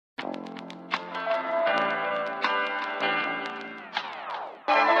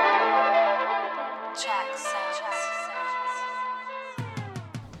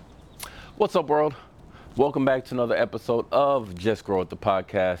What's up, world? Welcome back to another episode of Just Grow It, the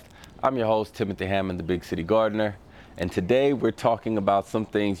podcast. I'm your host, Timothy Hammond, the Big City Gardener. And today we're talking about some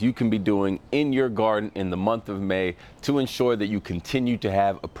things you can be doing in your garden in the month of May to ensure that you continue to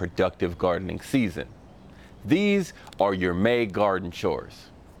have a productive gardening season. These are your May garden chores.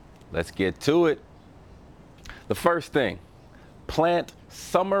 Let's get to it. The first thing, plant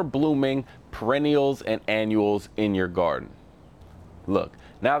summer blooming perennials and annuals in your garden. Look,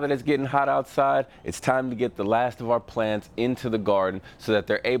 now that it's getting hot outside, it's time to get the last of our plants into the garden so that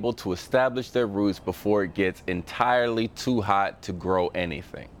they're able to establish their roots before it gets entirely too hot to grow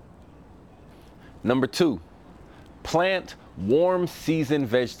anything. Number 2, plant warm season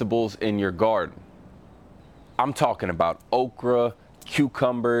vegetables in your garden. I'm talking about okra,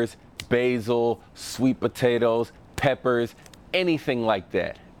 cucumbers, basil, sweet potatoes, peppers, anything like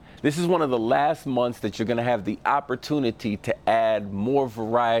that. This is one of the last months that you're gonna have the opportunity to add more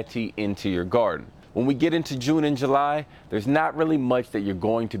variety into your garden. When we get into June and July, there's not really much that you're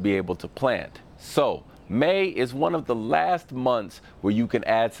going to be able to plant. So May is one of the last months where you can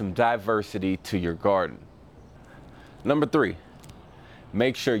add some diversity to your garden. Number 3,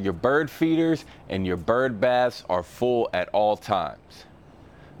 make sure your bird feeders and your bird baths are full at all times.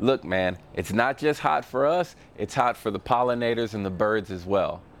 Look, man, it's not just hot for us, it's hot for the pollinators and the birds as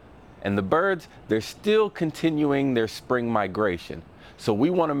well. And the birds, they're still continuing their spring migration. So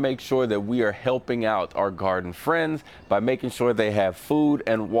we want to make sure that we are helping out our garden friends by making sure they have food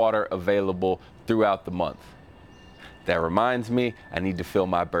and water available throughout the month. That reminds me, I need to fill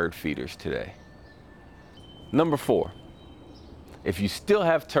my bird feeders today. Number 4, if you still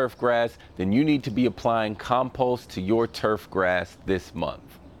have turf grass, then you need to be applying compost to your turf grass this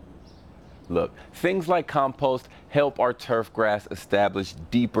month. Look, things like compost help our turf grass establish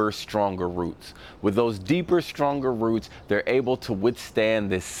deeper, stronger roots. With those deeper, stronger roots, they're able to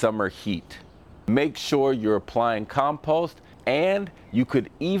withstand this summer heat. Make sure you're applying compost, and you could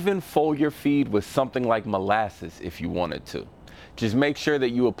even foliar feed with something like molasses if you wanted to. Just make sure that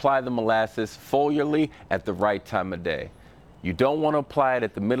you apply the molasses foliarly at the right time of day. You don't want to apply it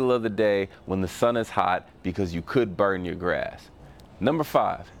at the middle of the day when the sun is hot because you could burn your grass. Number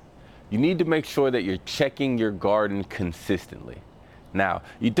 5, you need to make sure that you're checking your garden consistently. Now,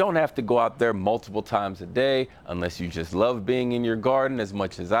 you don't have to go out there multiple times a day unless you just love being in your garden as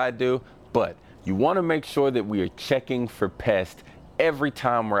much as I do, but you want to make sure that we are checking for pests every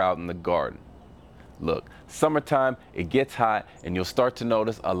time we're out in the garden. Look, summertime, it gets hot and you'll start to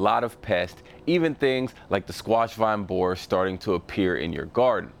notice a lot of pests, even things like the squash vine borer starting to appear in your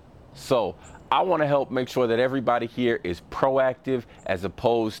garden. So I want to help make sure that everybody here is proactive as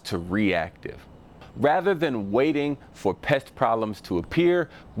opposed to reactive. Rather than waiting for pest problems to appear,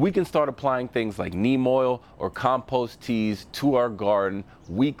 we can start applying things like neem oil or compost teas to our garden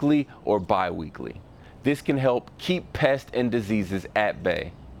weekly or bi-weekly. This can help keep pests and diseases at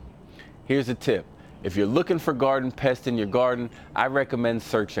bay. Here's a tip. If you're looking for garden pests in your garden, I recommend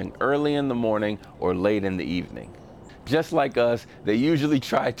searching early in the morning or late in the evening. Just like us, they usually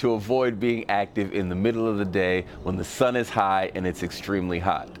try to avoid being active in the middle of the day when the sun is high and it's extremely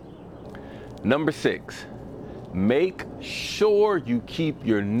hot. Number 6, make sure you keep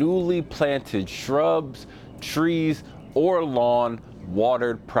your newly planted shrubs, trees, or lawn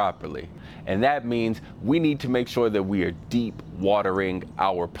watered properly. And that means we need to make sure that we are deep watering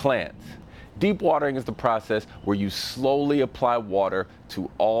our plants. Deep watering is the process where you slowly apply water to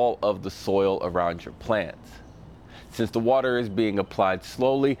all of the soil around your plants. Since the water is being applied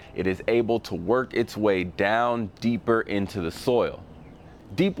slowly, it is able to work its way down deeper into the soil.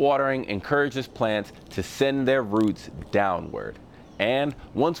 Deep watering encourages plants to send their roots downward. And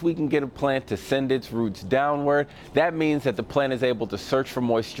once we can get a plant to send its roots downward, that means that the plant is able to search for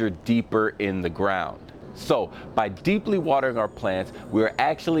moisture deeper in the ground. So by deeply watering our plants, we are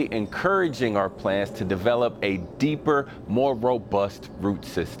actually encouraging our plants to develop a deeper, more robust root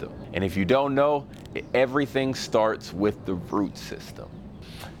system. And if you don't know, everything starts with the root system.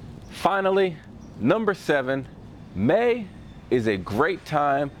 Finally, number 7, May is a great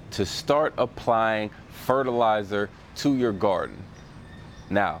time to start applying fertilizer to your garden.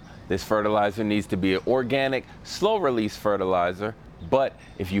 Now, this fertilizer needs to be an organic, slow-release fertilizer, but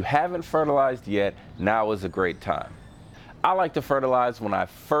if you haven't fertilized yet, now is a great time. I like to fertilize when I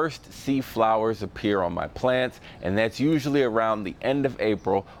first see flowers appear on my plants, and that's usually around the end of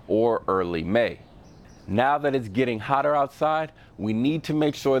April or early May. Now that it's getting hotter outside, we need to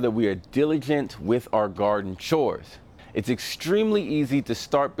make sure that we are diligent with our garden chores. It's extremely easy to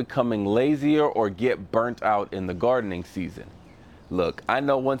start becoming lazier or get burnt out in the gardening season. Look, I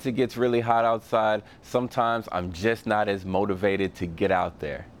know once it gets really hot outside, sometimes I'm just not as motivated to get out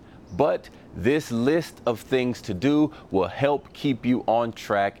there. But this list of things to do will help keep you on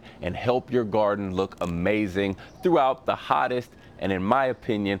track and help your garden look amazing throughout the hottest and, in my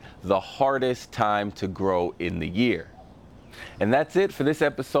opinion, the hardest time to grow in the year. And that's it for this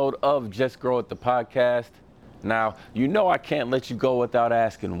episode of Just Grow It, the podcast. Now, you know I can't let you go without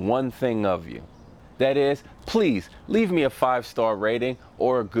asking one thing of you. That is, please leave me a 5-star rating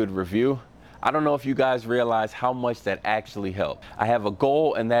or a good review. I don't know if you guys realize how much that actually helps. I have a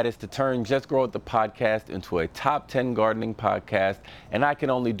goal, and that is to turn Just Grow It, the podcast into a top 10 gardening podcast, and I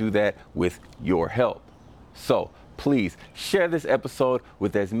can only do that with your help. So please share this episode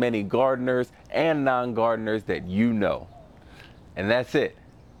with as many gardeners and non-gardeners that you know. And that's it.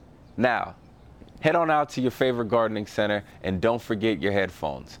 Now, head on out to your favorite gardening center and don't forget your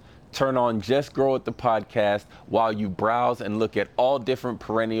headphones. Turn on Just Grow It, the podcast while you browse and look at all different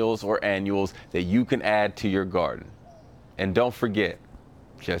perennials or annuals that you can add to your garden. And don't forget,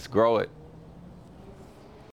 just grow it.